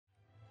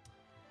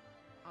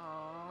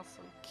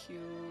so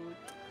cute.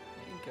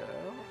 Hey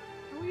girl,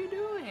 how are you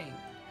doing?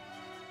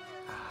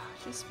 Ah,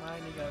 she's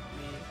smiling at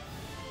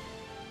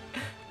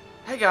me.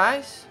 Hey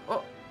guys,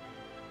 oh,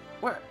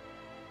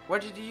 where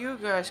did you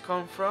guys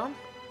come from?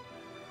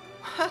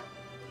 What?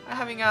 I'm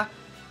having a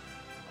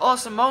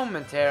awesome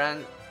moment here,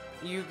 and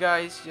you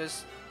guys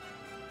just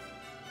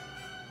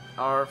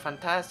are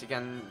fantastic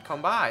and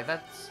come by.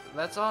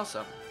 That's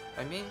awesome.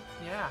 I mean,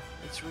 yeah,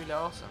 it's really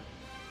awesome.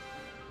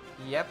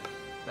 Yep,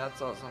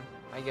 that's awesome.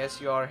 I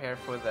guess you are here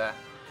for the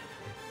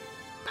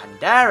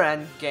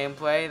Pandaren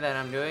gameplay that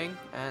I'm doing,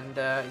 and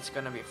it's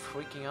gonna be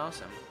freaking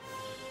awesome.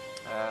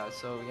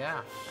 So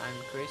yeah,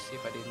 I'm Chris.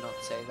 If I did not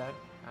say that,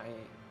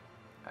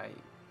 I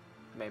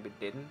maybe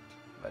didn't,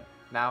 but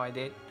now I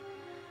did.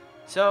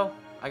 So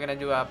I'm gonna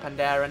do a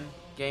Pandaren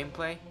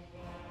gameplay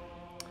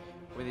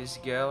with this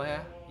girl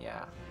here.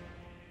 Yeah,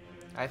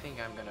 I think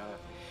I'm gonna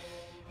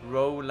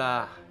roll.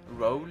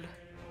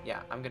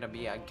 Yeah, I'm gonna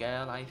be a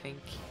girl. I think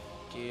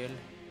girl.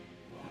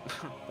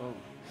 Oh,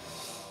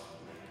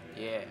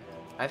 yeah.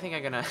 I think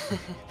I'm gonna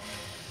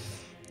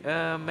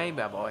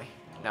maybe a boy.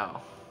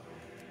 No,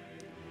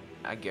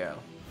 a girl.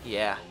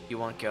 Yeah, you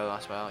want girl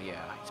as well?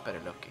 Yeah, it's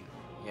better looking.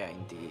 Yeah,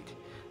 indeed.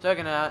 So I'm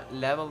gonna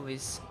level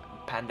this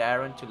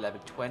Pandaren to level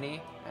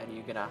 20, and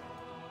you're gonna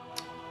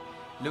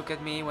look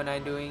at me when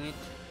I'm doing it.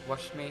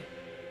 Watch me.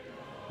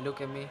 Look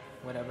at me.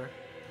 Whatever.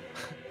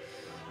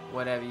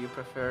 Whatever you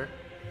prefer.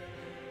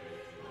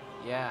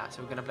 Yeah,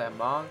 so we're gonna play a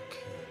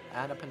monk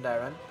and a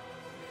Pandaren.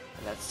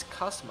 And let's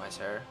customize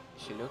her.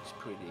 She looks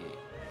pretty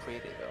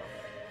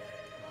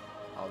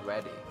though.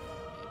 Already.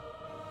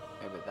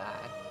 Maybe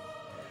that.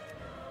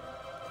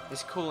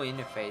 This cool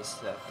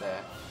interface that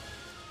the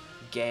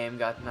game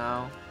got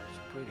now. It's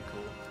pretty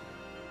cool.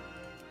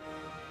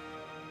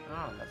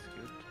 Oh, that's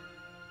good.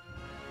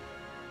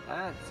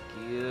 That's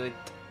good.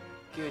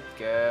 Good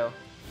girl.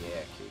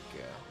 Yeah, cute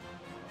girl.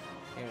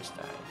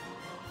 Hairstyle.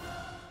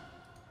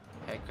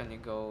 How can you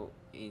go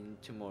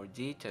into more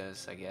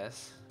details, I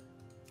guess?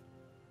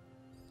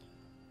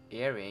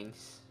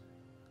 Earrings.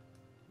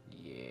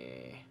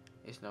 Yeah,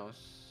 it's not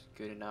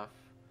good enough.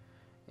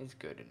 It's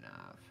good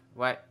enough.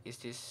 What is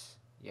this?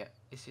 Yeah,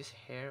 is this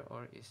hair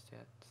or is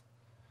that?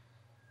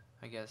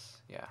 I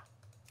guess, yeah.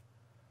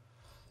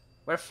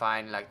 We're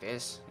fine like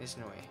this,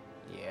 isn't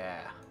we?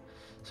 Yeah.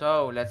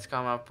 So let's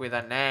come up with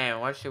a name.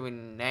 What should we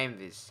name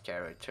this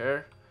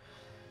character?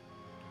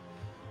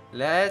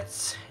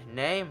 Let's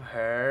name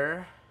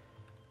her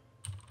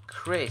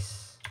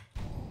Chris.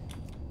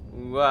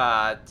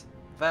 What?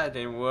 That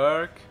didn't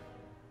work.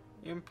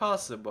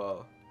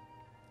 Impossible.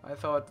 I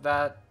thought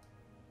that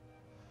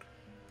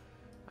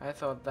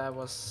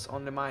was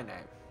only my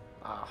name.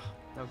 Ah,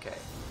 okay.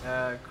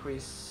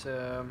 Chris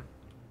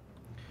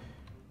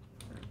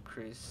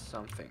Chris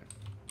something.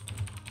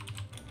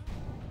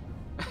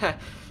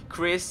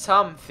 Chris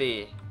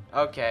something.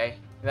 Okay,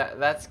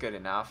 that's good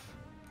enough.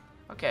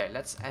 Okay,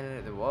 let's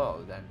enter the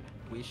world and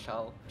we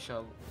shall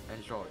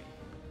enjoy.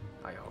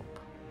 I hope.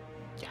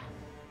 Yeah.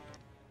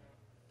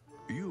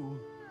 You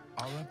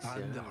are a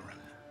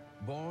Pandaren,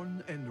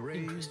 born and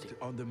raised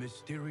on the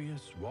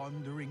mysterious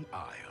Wandering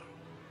Isle.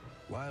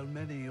 While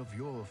many of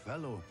your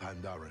fellow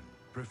Pandaren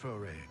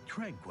prefer a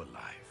tranquil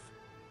life,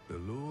 the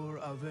lure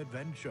of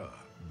adventure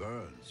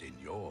burns in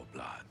your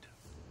blood.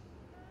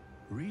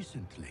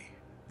 Recently,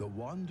 the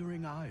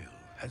Wandering Isle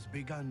has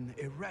begun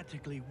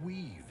erratically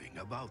weaving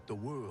about the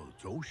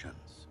world's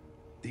oceans.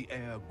 The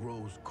air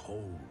grows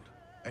cold,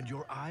 and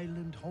your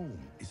island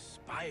home is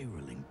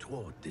spiraling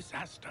toward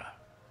disaster.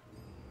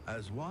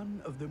 As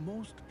one of the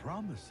most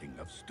promising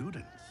of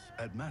students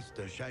at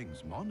Master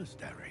Shang's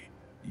monastery,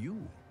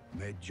 you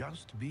may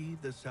just be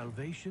the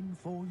salvation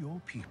for your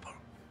people.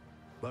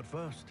 But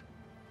first,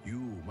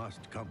 you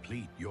must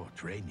complete your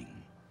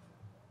training.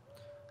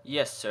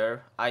 Yes,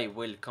 sir. I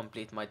will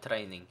complete my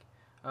training.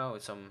 Oh,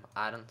 some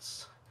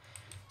add-ons.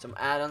 Some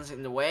add-ons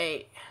in the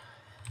way.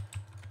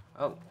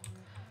 Oh.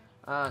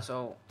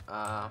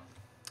 A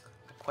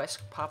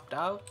quest popped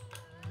out,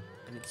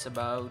 and it's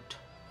about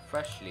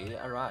freshly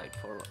arrived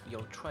for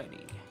your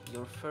training.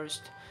 Your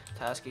first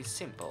task is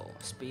simple.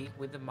 Speak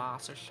with the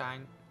Master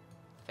Shang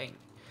thing.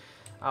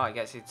 Oh, I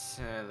guess it's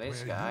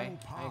this guy.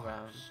 Hey,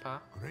 Grandpa.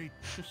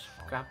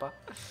 Grandpa.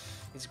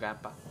 It's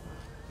Grandpa.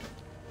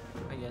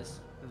 I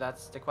guess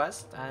that's the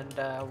quest,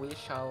 and we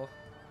shall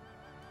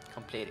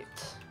complete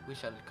it. We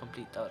shall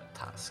complete our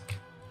task.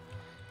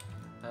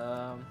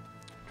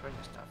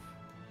 Training stuff.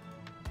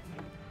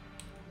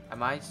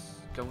 Am I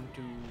going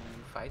to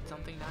fight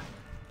something now?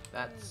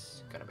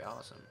 That's gonna be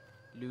awesome.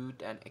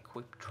 Loot and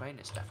equip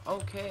trainer stuff.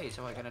 Okay,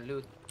 so I'm gonna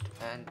loot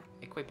and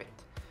equip it.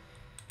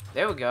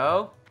 There we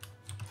go.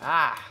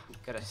 Ah,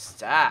 got a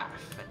staff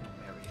and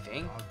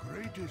everything. Our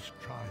greatest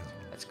triumph.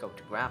 Let's go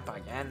to Grandpa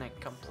again and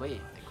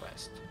complete the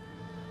quest.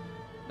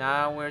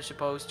 Now we're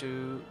supposed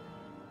to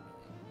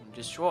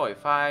destroy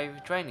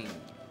 5 training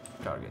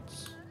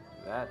targets.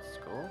 That's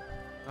cool.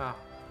 Oh,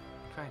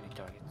 training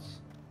targets.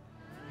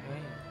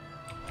 Hey.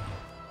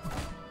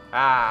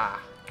 Ah,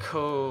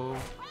 cool.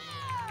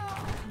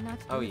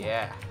 Oh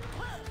yeah.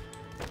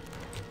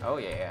 Oh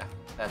yeah,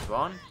 that's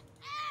one.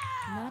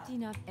 Not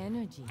enough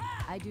energy.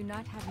 I do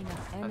not have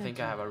enough energy. I think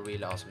I have a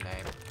really awesome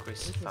name.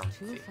 Chris It is too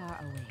something. far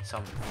away.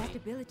 Something. That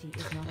ability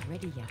is not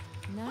ready yet.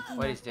 Not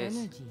What enough is this?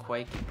 energy.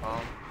 Quake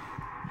bomb.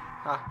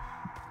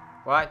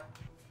 Ha. What?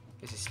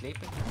 Is he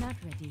sleeping? Not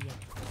ready yet.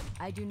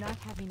 I do not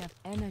have enough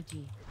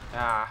energy.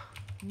 Ah.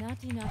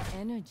 Not enough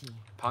energy.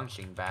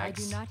 Punching I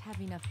bags. do not have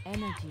enough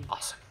energy.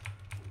 Awesome.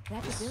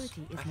 That This-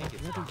 ability is I not think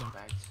it's ready punching yet.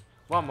 bags.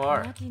 One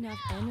more. Not enough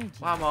energy.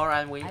 One more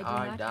and we I do are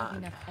not have done.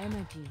 enough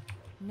energy.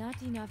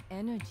 Not enough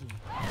energy.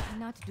 I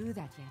cannot do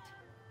that yet.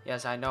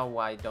 Yes, I know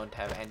why I don't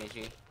have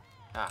energy.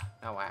 Ah,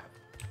 now I have.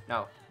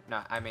 No,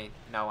 I mean,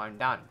 now I'm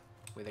done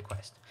with the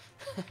quest.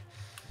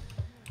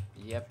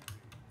 Yep.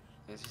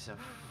 This is a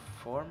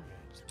form.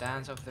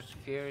 Stance of the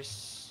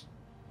fierce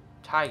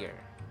tiger.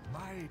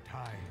 My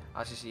time.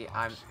 As you see,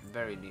 I'm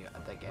very new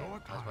at the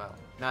game as well.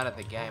 Not at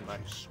the game, but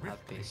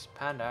at this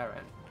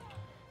Pandaren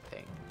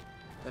thing.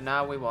 So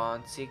now we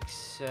want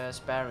 6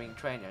 sparring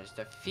trainers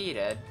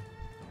defeated.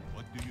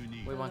 What do you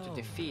need? We want to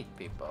defeat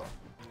people.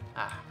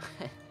 Ah,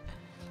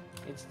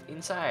 it's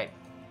inside,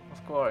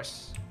 of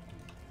course.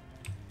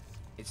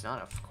 It's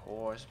not of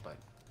course, but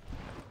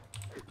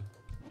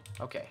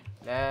okay.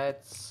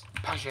 Let's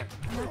punch him.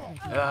 Not ready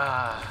yet.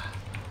 Ah,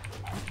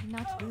 I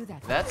cannot do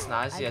that. that's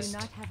nice. I do Just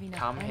not have enough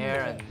come here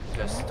and energy.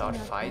 just Not start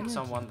enough fighting energy.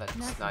 someone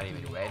that's not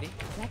even yet. ready.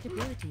 That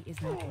ability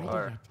is not ready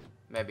Or yet.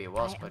 maybe it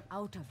was, I am but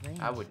out of range.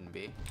 I wouldn't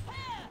be.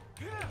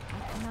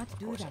 I cannot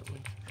do course I that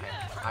would.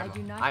 yet. I'm, I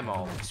do not I'm have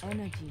always enough ready.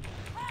 energy.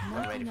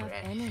 Not ready for enough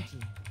anything. energy.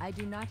 I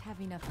do not have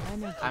enough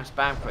energy. I'm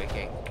spam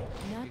clicking.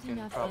 Not You can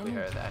enough probably hear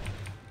energy. that.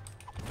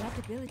 That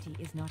ability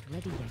is not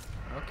ready yet.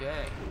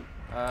 Okay.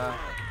 Not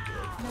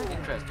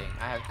Interesting.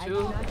 I have I 2.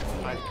 do not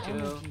have I enough have 2.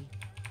 energy.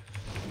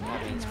 That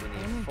Not means we enough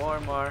need energy. 4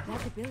 more.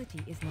 That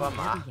ability is Come not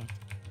on. ready yet.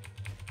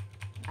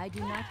 I do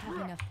not have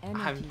enough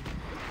energy.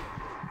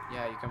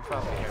 Yeah, you can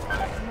probably hear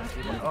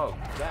my. Oh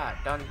God!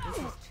 Don't This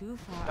is too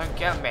far. don't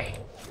kill me!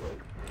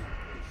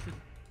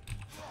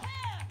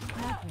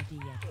 Not ready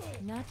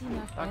yet. Not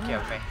enough Don't energy.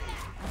 kill me!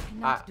 I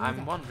cannot do I'm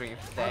that. wondering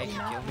if I they do can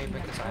not kill me have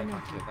because enough I can't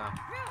energy. kill them.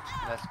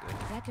 That's good.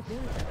 That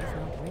ability is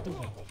not ready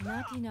yet.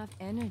 Not enough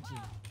energy.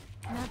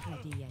 Not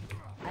ready yet.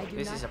 I do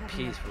This not is a have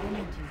peaceful enough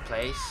energy.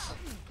 place.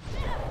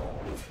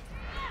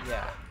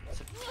 Yeah,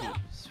 it's a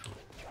peaceful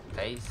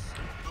place.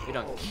 We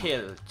don't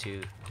kill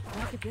to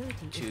That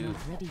ability is to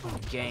not ready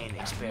yet. gain I cannot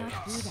do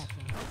experience. that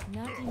yet.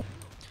 Not enough.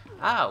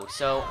 Oh,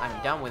 so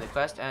I'm done with the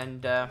quest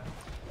and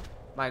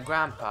my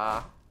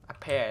grandpa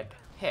appeared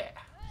here.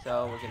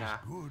 So we're gonna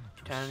Good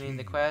to turn see in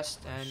the you. quest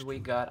and we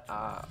got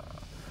our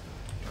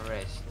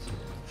wrist.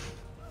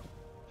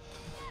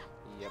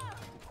 Yep.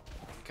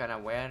 Gonna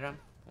wear them.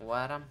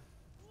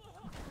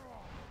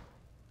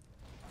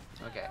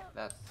 Okay,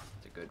 that's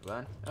the good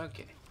one.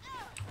 Okay.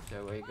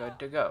 So we're good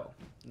to go.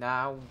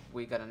 Now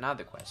we got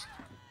another quest.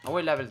 Oh,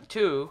 we're level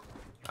 2.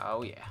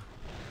 Oh yeah.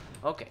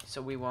 Okay,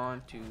 so we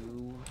want to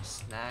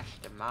snatch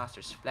the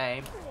master's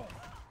flame,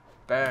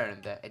 burn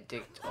the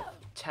edict of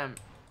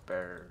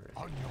temper.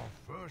 On your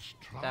first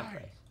try.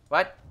 Temperance.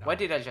 What? What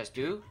did I just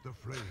do? The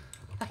flame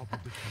on the top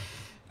of the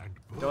temple and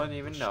burn Don't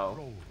even the know.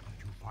 scroll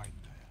that you find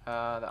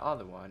there. The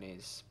other one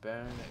is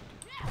burn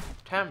the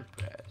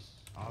temperance.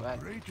 Our What?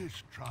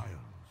 greatest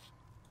trials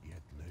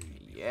yet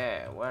lay.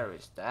 Yeah, where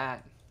is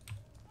that?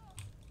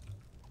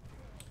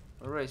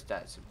 Where is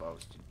that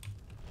supposed to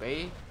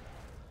be?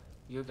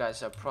 You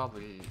guys are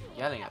probably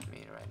yelling at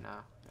me right now.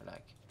 You're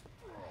like,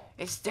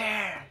 it's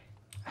there!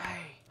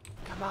 Hey,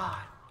 come on!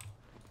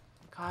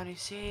 Can't you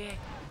see it?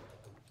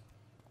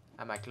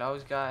 Am I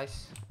close,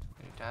 guys?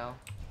 Can you tell?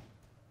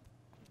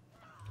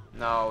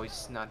 No,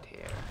 it's not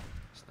here.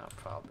 It's not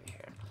probably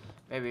here.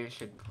 Maybe we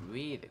should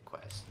read the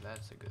quest.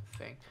 That's a good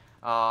thing.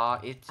 I'm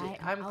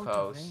out of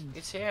close. range.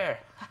 It's here.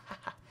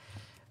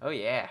 Oh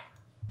yeah.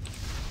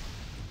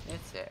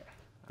 It's there.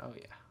 Oh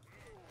yeah.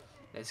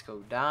 Let's go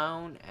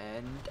down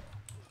and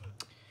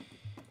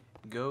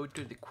go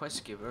to the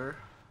quest giver.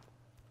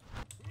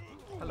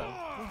 Hello.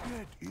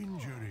 Forget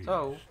injuries.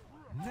 So,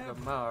 Never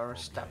got more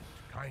stuff.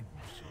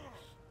 kindnesses.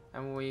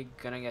 And we're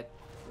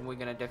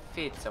gonna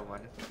defeat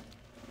someone.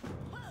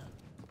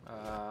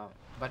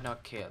 But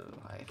not kill,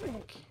 I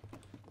think.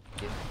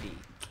 Defeat.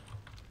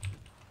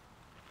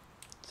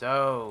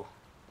 So,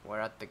 we're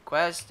at the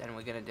quest and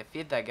we're gonna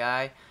defeat that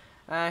guy.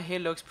 He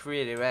looks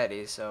pretty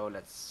ready, so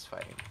let's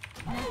fight him.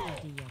 Not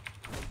ready yet.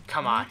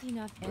 Come on. Not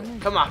enough energy.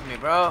 Come on me,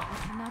 bro. I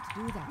cannot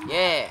do that.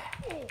 Yeah.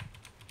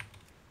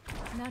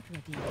 Not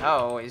ready yet.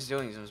 Oh, he's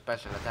doing some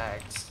special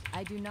attacks.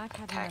 I do not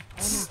have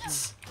Attacks.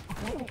 enough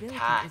energy. That ability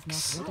Attacks.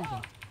 is not ready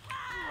yet.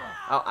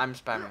 Oh, I'm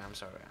spamming. I'm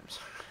sorry.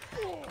 I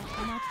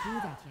cannot do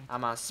that yet.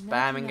 I'm a Not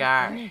spamming enough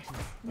guy. energy.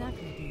 Not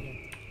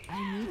ready yet.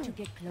 I need to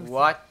get closer.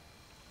 What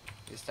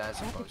is that That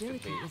supposed to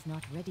ability be? is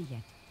not ready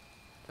yet.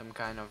 Some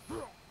kind of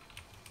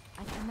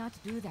I cannot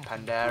do that.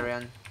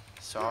 Pandarian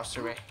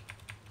sorcery.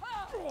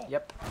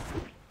 Yep.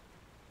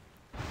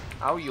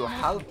 How you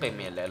helping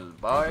me, little I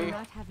do boy?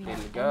 not have Little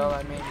enough girl, I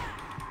energy. mean.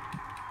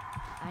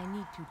 I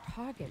need to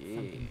target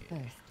something Yeah.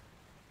 first.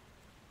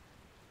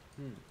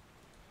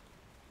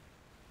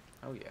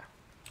 Oh yeah.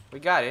 We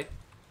got it.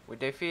 We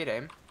defeat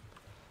him.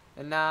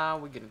 And now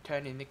we're gonna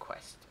turn in the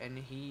quest. And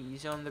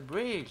he's on the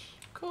bridge.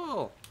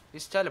 Cool.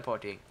 He's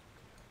teleporting.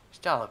 He's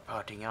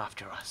teleporting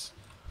after us.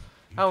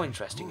 How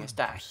interesting is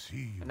that?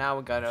 And now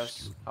we got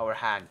us our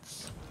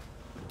hands.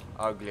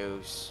 Our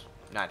glues.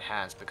 Not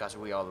hands, because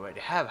we already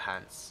have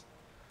hands.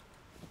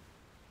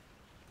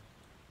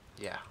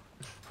 Yeah.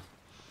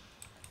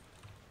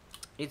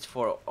 It's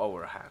for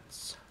our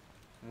hands.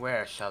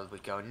 Where shall we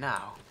go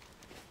now?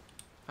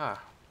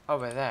 Ah,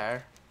 over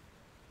there.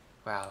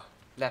 Well,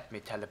 let me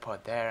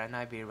teleport there and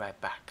I'll be right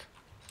back.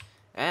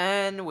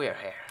 And we're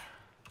here.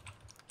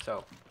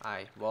 So,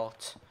 I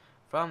walked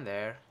from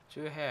there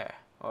to here.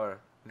 Or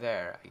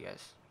there, I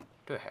guess.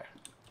 To here.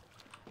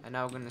 And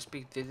now I'm gonna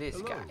speak to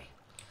this guy.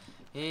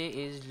 He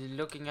is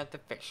looking at the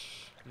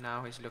fish.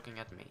 Now he's looking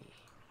at me.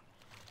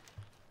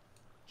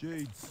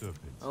 Jade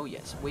Serpent. Oh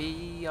yes,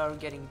 we are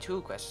getting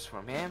 2 quests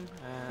from him.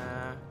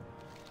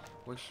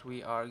 Which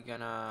we are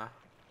gonna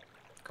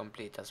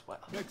complete as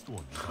well. Next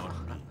one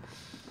on me.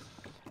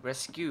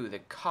 Rescue the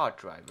car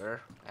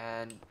driver,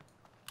 and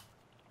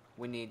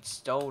we need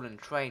stolen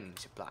training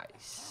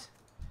supplies.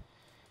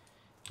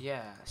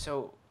 Yeah,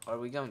 so are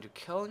we going to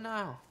kill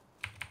now?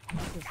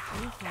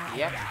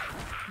 Yep,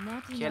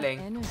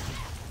 killing.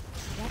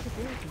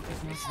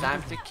 It's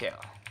time to kill.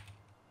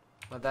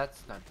 Well,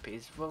 that's not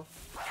peaceful.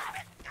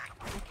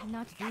 I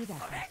cannot do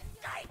that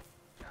yet.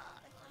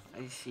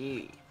 I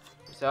see.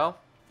 So,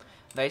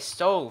 they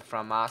stole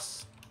from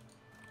us.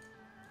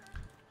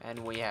 And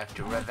we have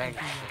to revenge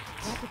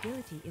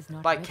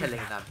it by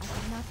killing them.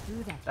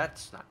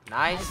 That's not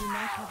nice.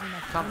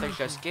 Can't they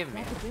just give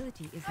me?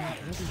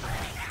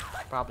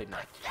 Probably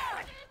not.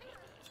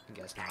 I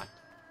guess not.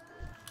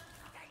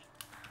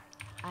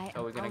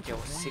 So we're gonna kill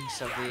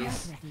 6 of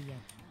these.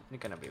 We're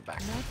gonna be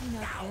back. Not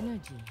enough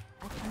energy.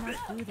 I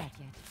cannot do that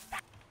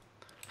yet.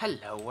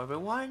 Hello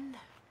everyone.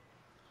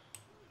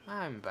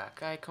 I'm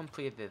back. I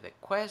completed the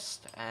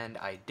quest and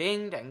I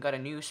dinged and got a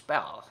new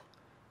spell.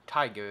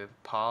 Tiger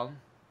Palm.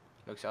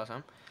 Looks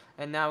awesome.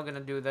 And now we're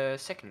gonna do the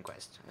second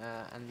quest.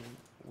 And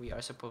we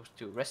are supposed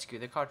to rescue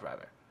the car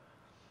driver.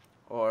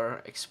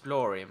 Or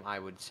explore him, I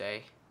would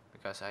say.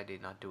 Because I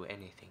did not do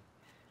anything.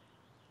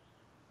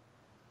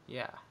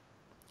 Yeah.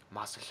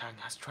 Master Shang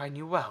has trained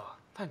you well.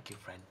 Thank you,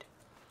 friend.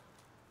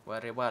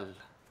 Very well.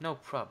 No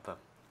problem.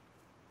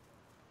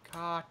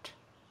 Cart.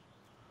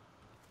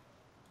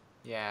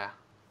 Yeah.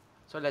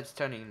 So let's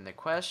turn in the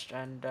quest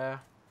and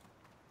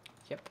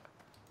yep.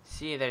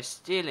 See, they're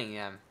stealing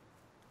them.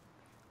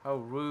 How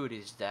rude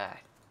is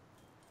that?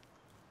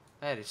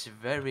 That is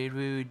very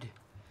rude.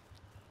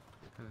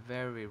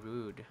 Very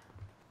rude.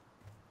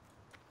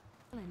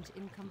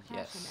 In compassion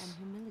Yes. and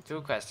humility.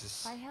 2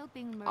 quests. By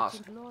helping Merchant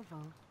Awesome.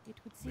 Lorvo, it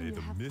would May seem the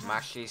you have mist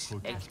Max is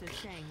protect Master XP.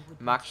 Shang would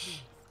be Max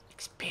pleased.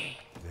 XP.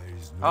 There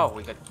is no Oh,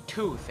 we got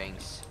 2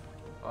 things.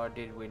 Or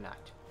did we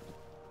not?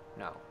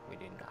 No, we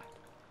did not.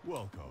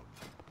 welcome.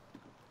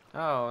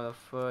 Oh, the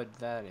food,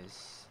 that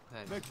is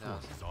Next one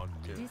awesome. is on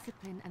me.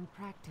 Discipline and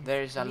practice.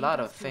 There's a lead lot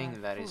us of to things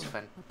our that is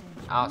full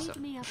potential.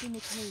 awesome. Meet me up in the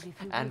cave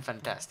if you And wish.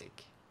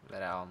 fantastic.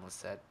 That I almost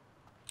said.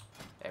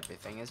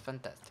 Everything is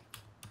fantastic.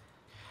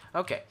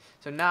 Okay,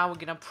 so now we're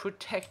gonna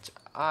protect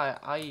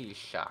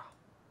Aisha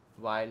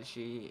while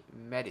she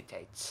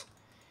meditates.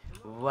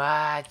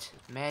 What?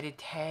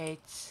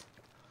 Meditates?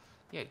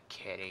 You're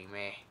kidding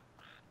me.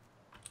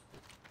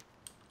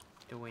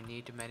 Do we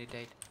need to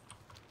meditate?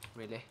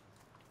 Really?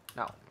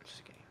 No, I'm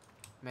just kidding.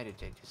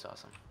 Meditate is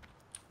awesome.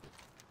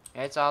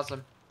 It's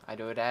awesome. I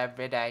do it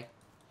every day.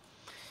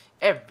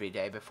 Every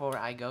day before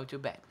I go to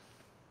bed.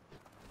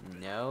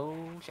 No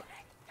shit.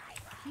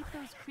 Keep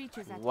those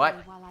creatures at What?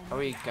 bay while I Are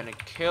we meditate. gonna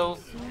kill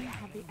Soon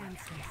have the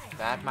answers.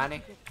 that many?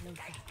 Get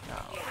closer.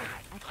 No.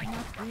 I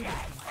cannot do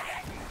that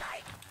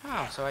yet.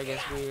 Oh, so I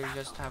guess we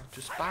just have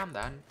to spam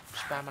then.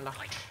 Spam a lot.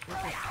 This is too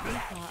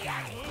far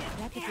away.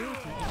 That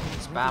ability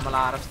is Spam a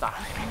lot of stuff.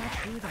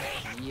 cannot do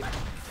that. Yep.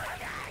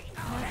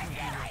 Not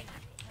ready.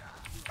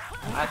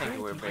 I think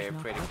we're pretty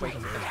quick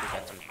because we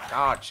got some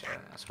guards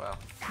here as well.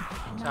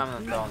 So I'm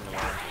not the only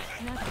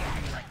one Not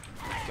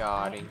ready.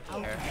 guarding Out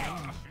of here.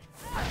 range.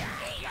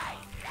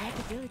 That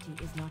ability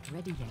is not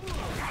ready yet.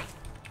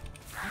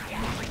 I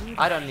cannot do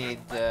I that. don't need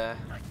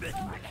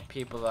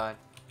people that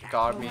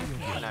guard me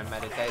when I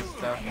meditate,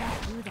 so I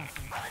cannot do that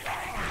yet.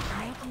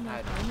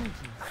 Not enough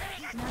energy.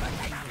 Not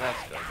ready yet.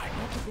 that's good.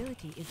 That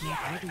ability is not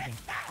ready yet.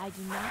 I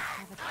do not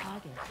have a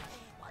target.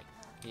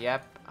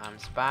 Yep, I'm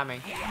spamming.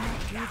 I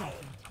cannot do that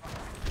yet.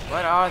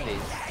 What are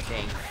these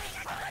things?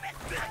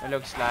 It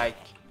looks like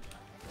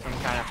some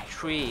kind of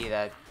tree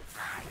that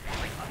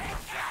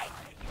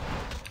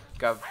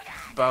got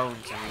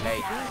bones and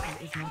legs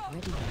Ability is not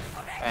ready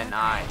yet. and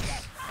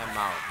eyes and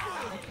mouth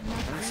I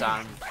cannot and do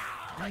sound. that.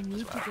 I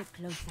need to get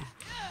closer.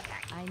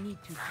 I need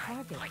to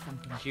target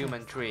something.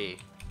 Human tree.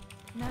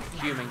 Not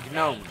ready. Human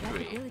gnome That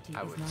tree, ability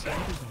I is would not say.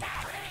 ready yet.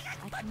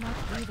 I cannot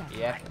do that.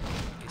 Yep,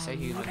 it's a I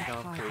human need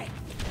gnome target. tree.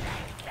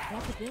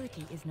 That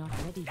ability is not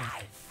ready yet.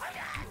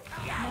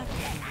 Not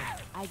ready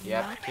yet. I do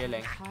Yep, not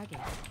killing. have a target.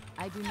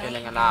 I do not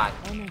Killing a have lot.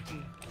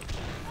 Energy.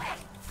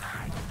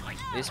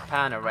 This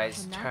Panda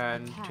race Cannot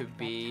turned attack to that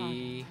be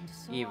target, and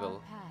so our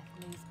evil.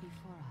 path lays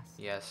before us.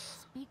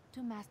 Yes, Speak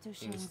to Master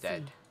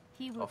instead Shensi.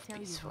 He will of tell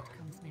peaceful. you what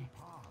comes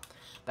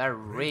next. That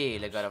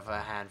really got off our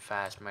hand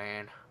fast,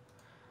 man.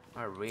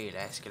 I really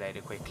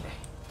escalated quickly.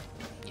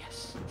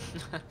 Yes.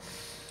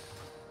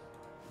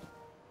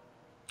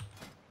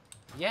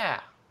 Yeah,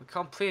 we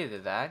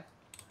completed that.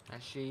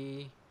 And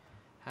she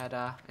had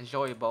a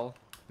enjoyable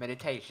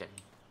meditation.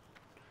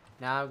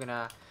 Now I'm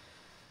gonna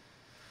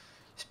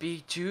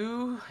speak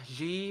to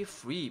G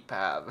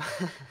Freepab.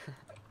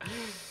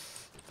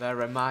 That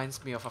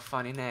reminds me of a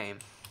funny name.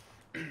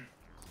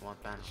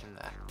 Won't mention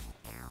that.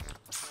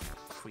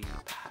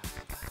 Freepab.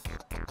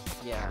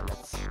 Yeah,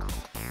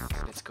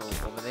 let's go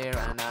over there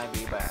and I'll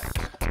be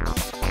back.